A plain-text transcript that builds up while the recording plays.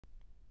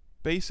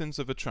Basins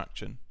of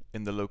Attraction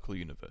in the local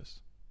universe.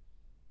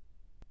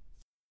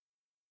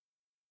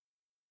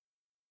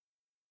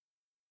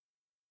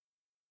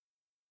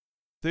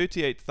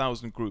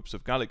 "38,000 groups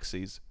of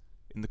galaxies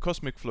in the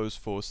cosmic flows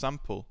 4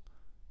 sample,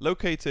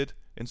 located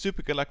in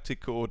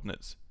supergalactic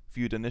coordinates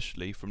viewed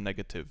initially from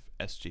negative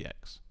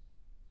SGX.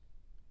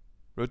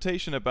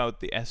 Rotation about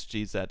the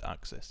SGZ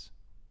axis.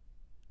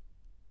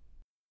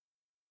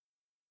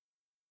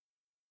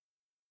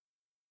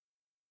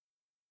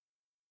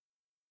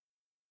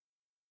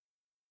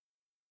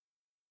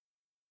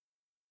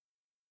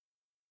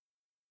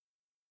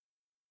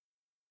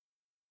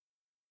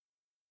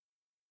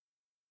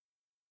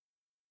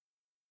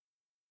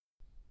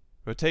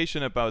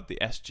 Rotation about the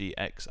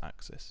SGX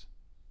axis.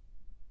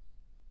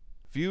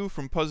 View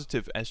from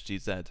positive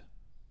SGZ.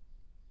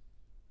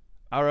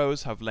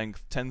 Arrows have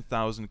length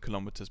 10,000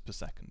 kilometers per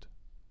second.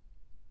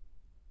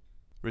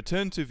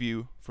 Return to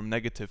view from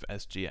negative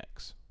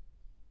SGX.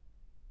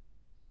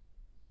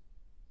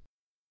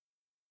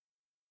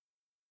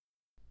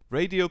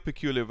 Radial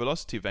peculiar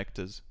velocity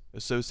vectors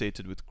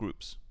associated with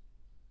groups.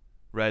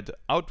 Red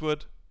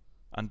outward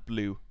and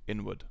blue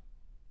inward.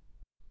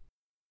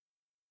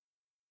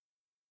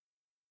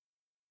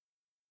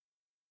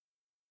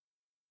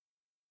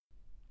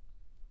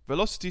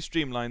 Velocity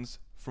streamlines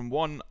from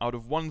 1 out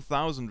of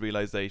 1,000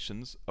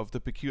 realizations of the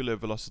peculiar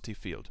velocity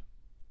field.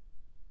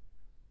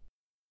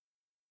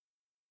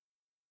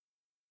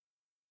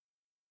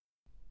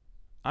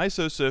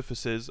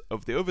 Isosurfaces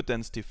of the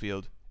overdensity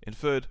field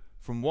inferred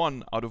from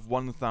 1 out of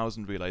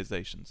 1,000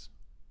 realizations.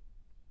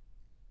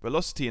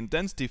 Velocity and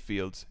density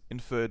fields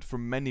inferred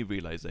from many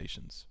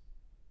realizations.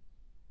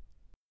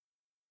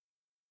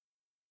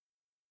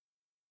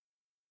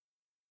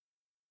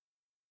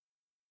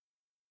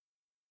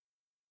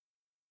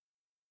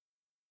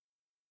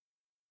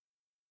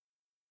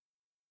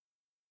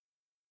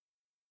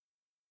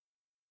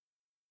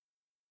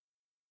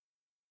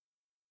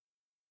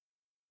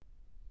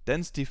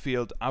 Density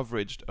field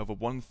averaged over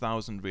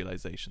 1,000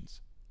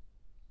 realizations.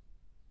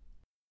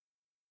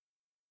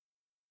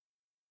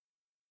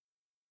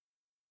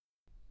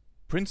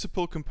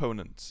 Principal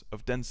components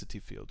of density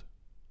field.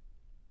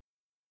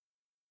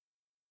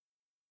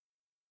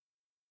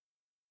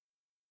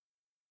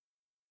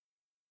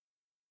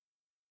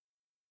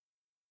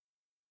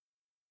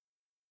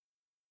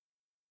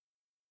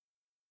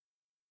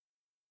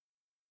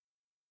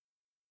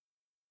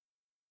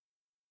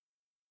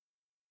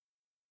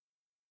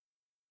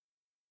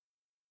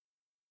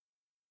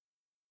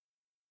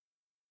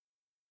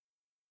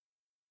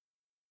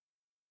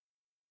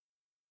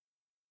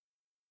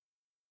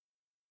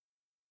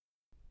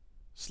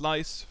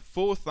 Slice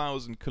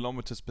 4,000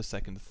 kilometers per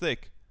second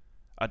thick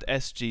at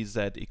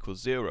SGZ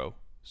equals 0,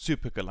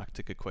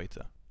 supergalactic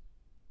equator.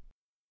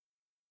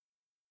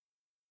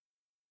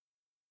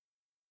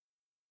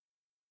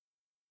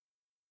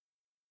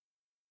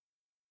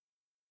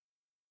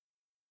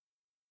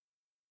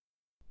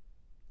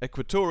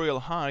 Equatorial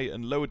high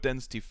and low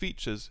density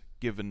features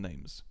given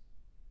names.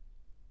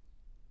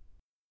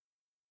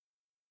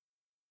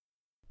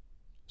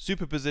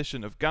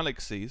 Superposition of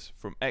galaxies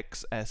from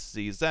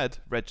XSZZ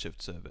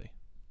redshift survey.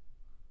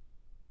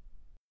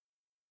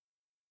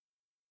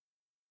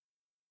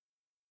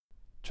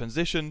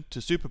 Transition to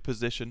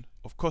superposition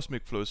of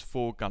cosmic flows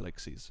 4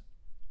 galaxies.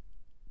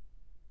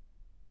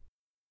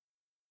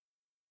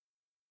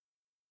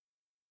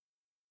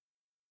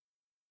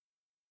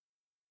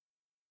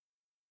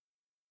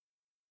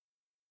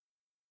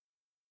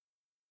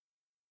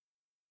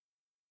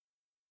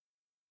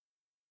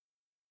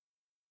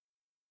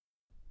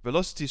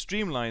 Velocity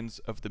streamlines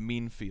of the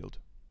mean field.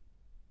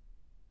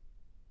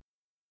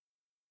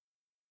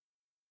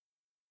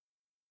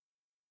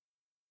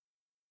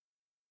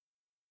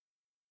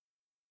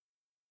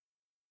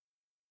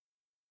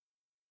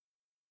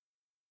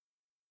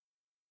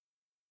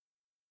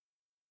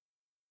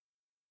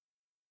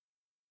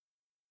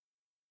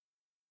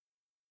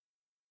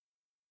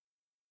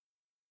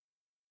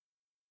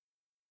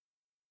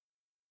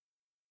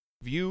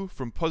 View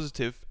from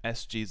positive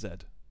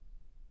SGZ.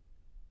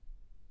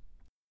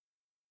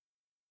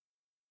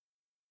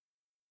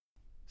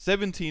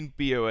 "17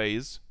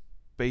 BOAs,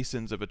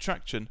 basins of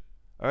attraction,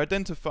 are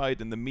identified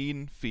in the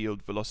mean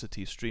field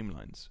velocity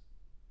streamlines.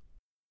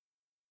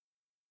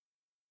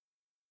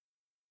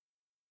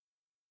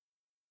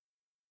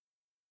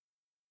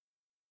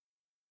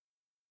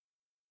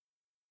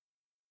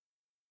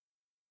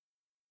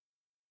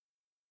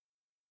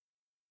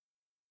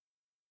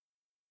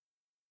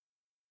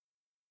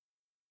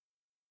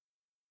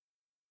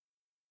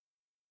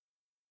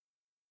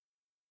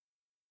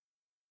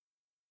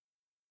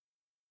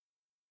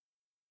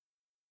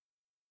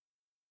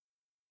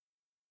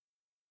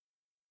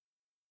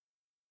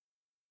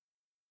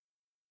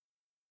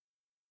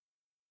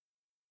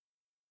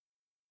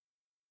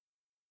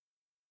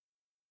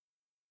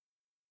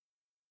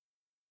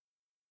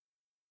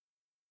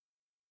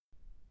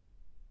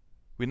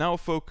 We now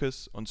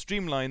focus on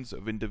streamlines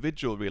of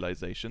individual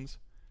realizations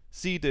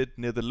seeded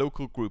near the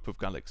local group of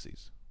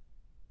galaxies.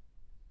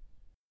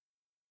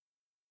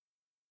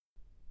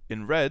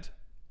 In red,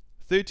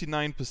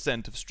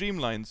 39% of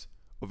streamlines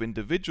of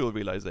individual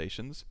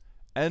realizations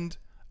end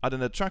at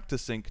an attractor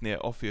sink near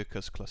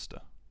Ophiuchus cluster.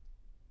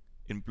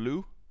 In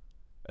blue,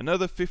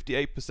 another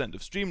 58%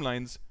 of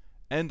streamlines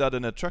end at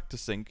an attractor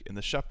sink in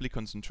the Shapley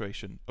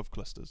concentration of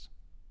clusters.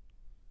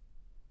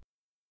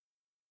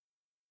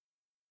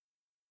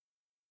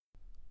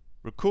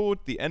 Record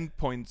the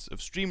endpoints of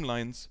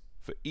streamlines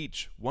for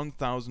each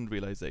 1000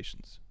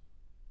 realizations.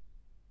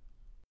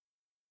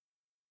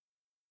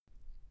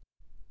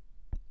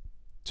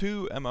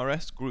 Two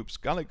MRS groups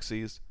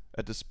galaxies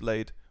are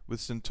displayed with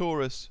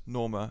Centaurus,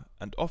 Norma,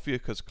 and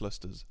Ophiuchus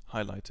clusters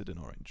highlighted in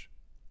orange.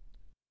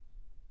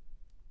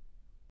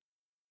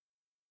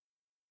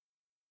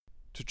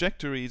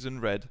 Trajectories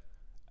in red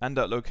and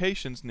at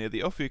locations near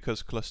the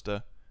Ophiuchus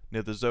cluster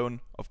near the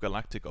zone of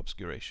galactic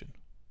obscuration.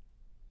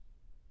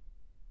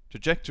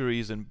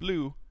 Trajectories in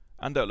blue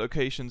and at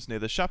locations near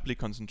the Shapley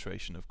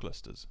concentration of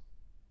clusters.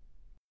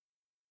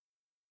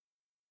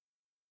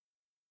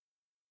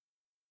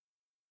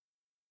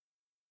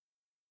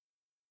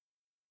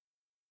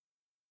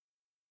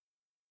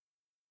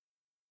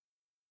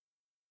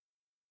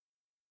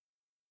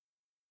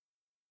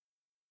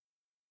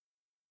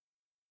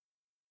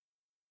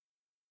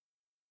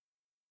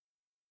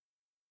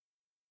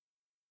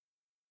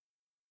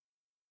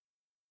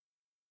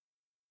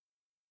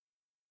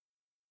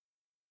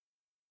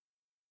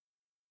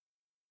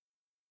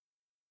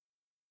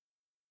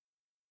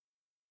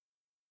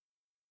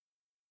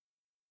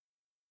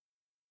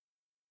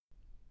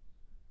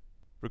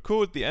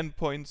 Record the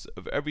endpoints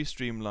of every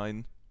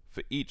streamline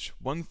for each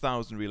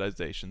 1000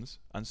 realizations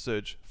and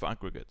search for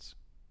aggregates.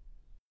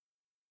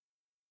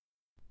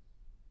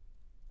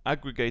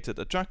 Aggregated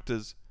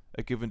attractors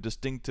are given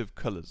distinctive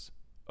colors,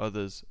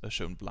 others are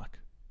shown black.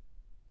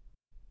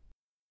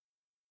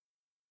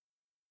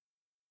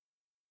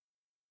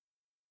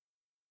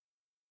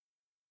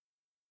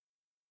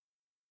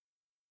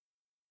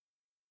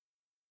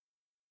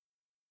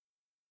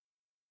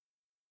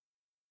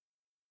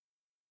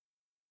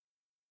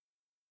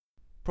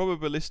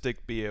 Probabilistic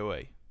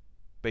BOA,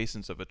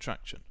 Basins of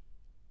Attraction.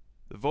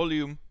 The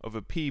volume of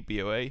a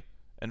p-BOA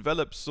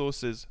envelops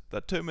sources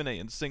that terminate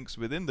in sinks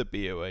within the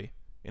BOA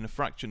in a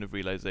fraction of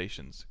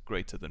realizations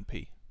greater than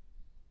p.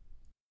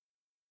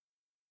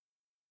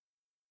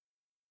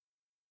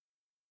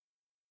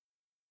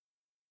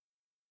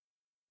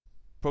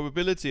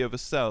 Probability of a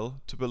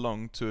cell to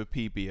belong to a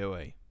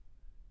p-BOA.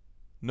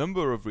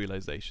 Number of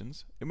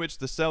realizations in which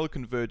the cell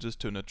converges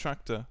to an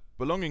attractor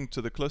belonging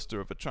to the cluster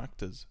of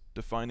attractors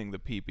defining the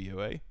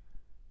p-BOA,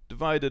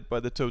 divided by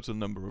the total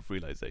number of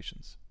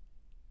realizations.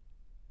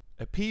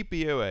 A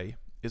p-BOA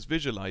is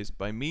visualized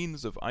by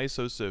means of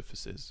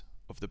isosurfaces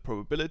of the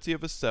probability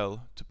of a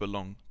cell to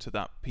belong to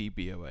that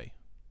p-BOA.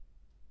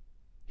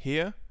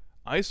 Here,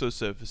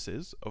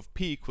 isosurfaces of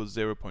p equals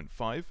 0.5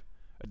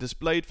 are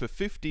displayed for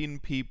 15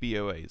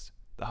 p-BOAs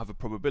that have a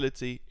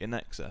probability in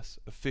excess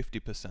of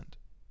 50%.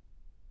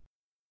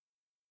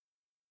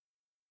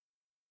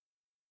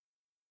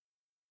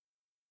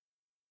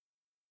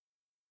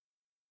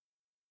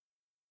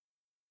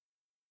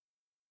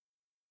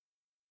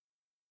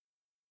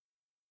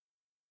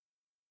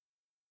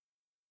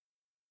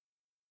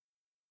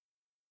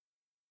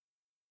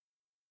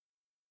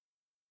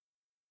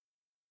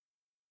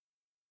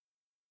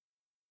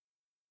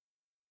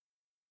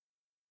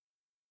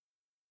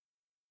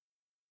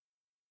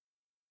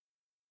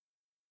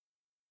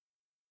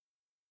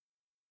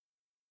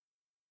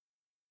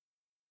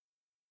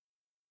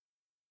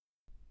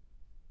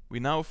 We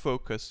now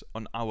focus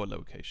on our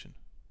location.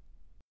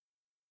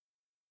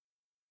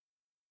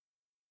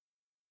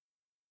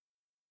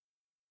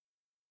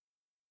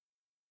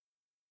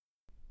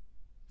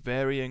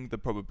 Varying the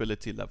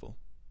probability level.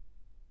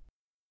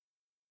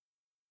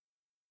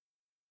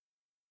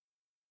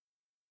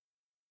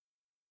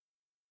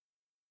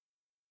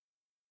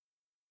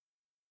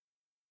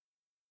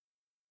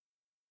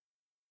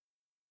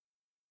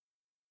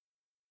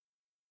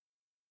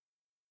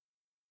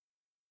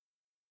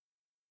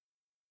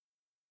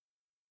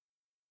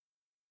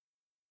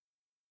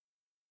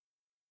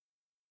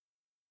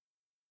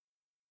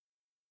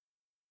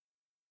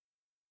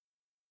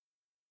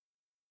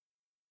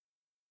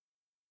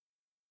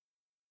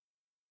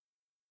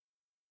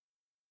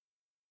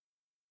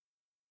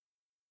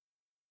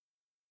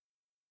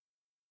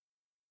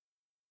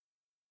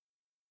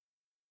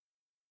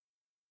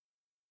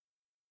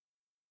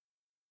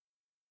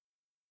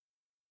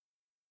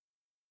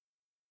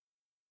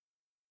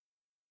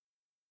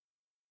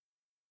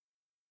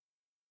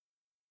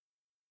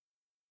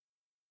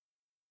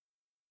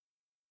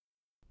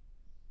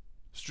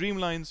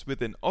 Streamlines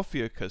within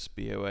Ophiuchus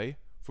BOA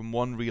from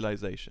one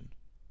realization.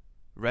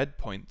 Red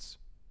points,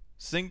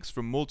 sinks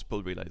from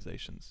multiple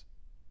realizations.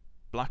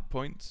 Black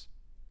points,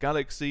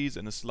 galaxies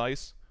in a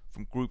slice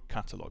from group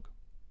catalog.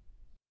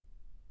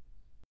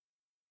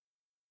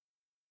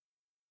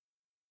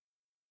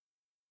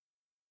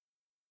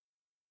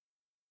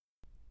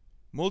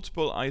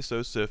 Multiple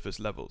isosurface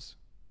levels.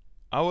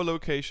 Our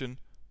location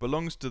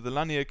belongs to the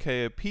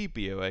Laniakea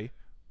p-BOA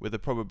with a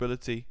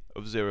probability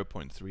of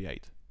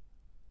 0.38.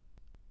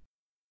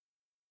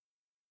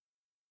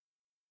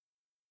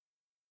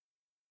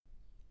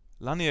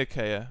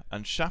 Laniakea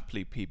and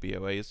Shapley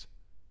PBOAs,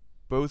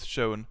 both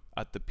shown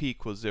at the p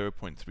equals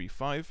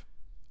 0.35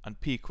 and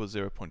p equals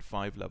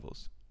 0.5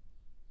 levels.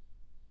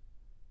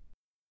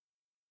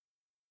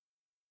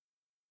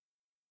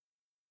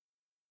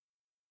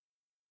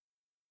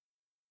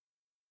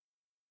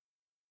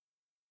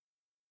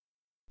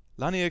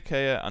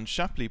 Laniakea and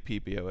Shapley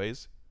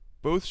PBOAs,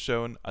 both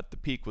shown at the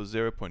p equals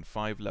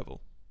 0.5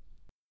 level.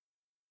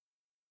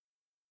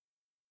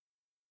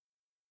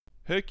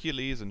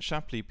 Hercules and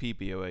Shapley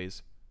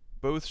PBOAs,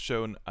 both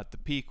shown at the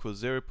p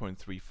equals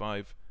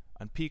 0.35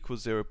 and p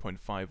equals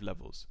 0.5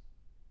 levels.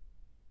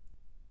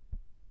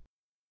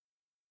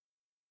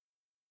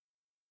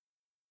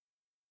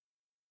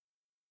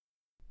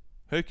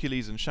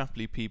 Hercules and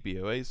Shapley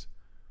PBOAs,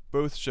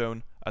 both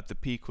shown at the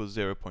p equals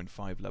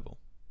 0.5 level.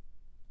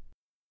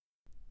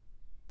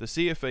 The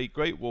CFA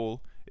Great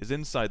Wall is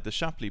inside the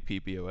Shapley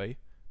PBOA,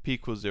 p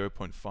equals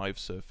 0.5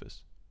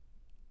 surface.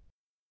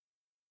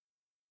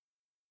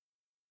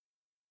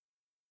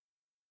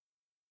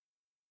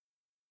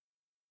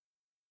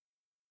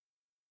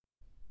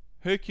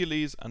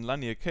 Hercules and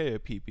Laniakea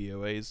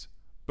PBOAs,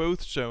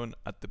 both shown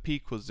at the p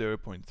equals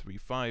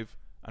 0.35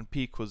 and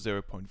p equals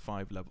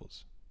 0.5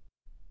 levels.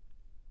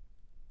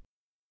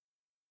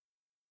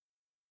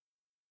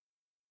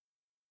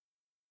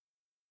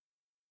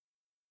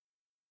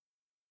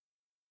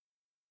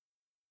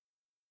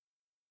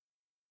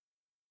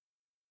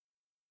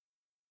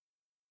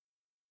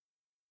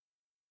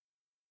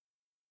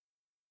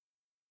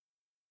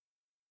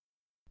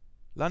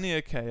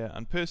 Laniakea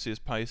and Perseus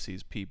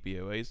Pisces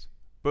PBOAs,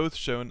 both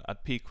shown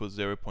at p equals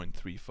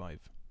 0.35.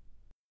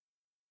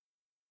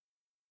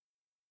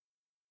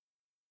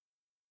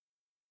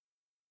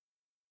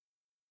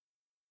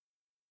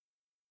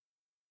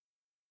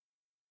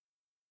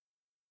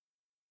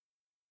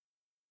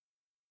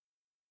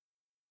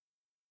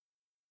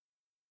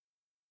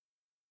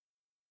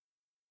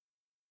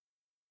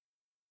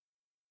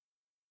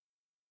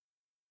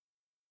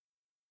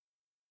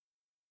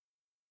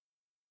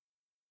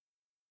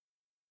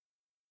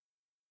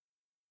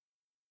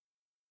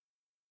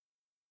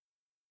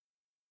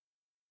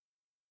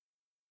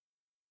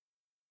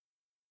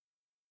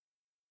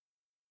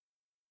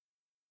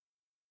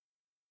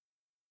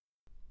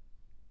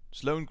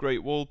 Sloan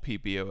Great Wall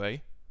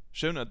PBOA,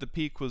 shown at the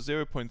p equals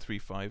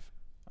 0.35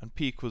 and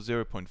p equals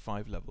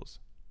 0.5 levels.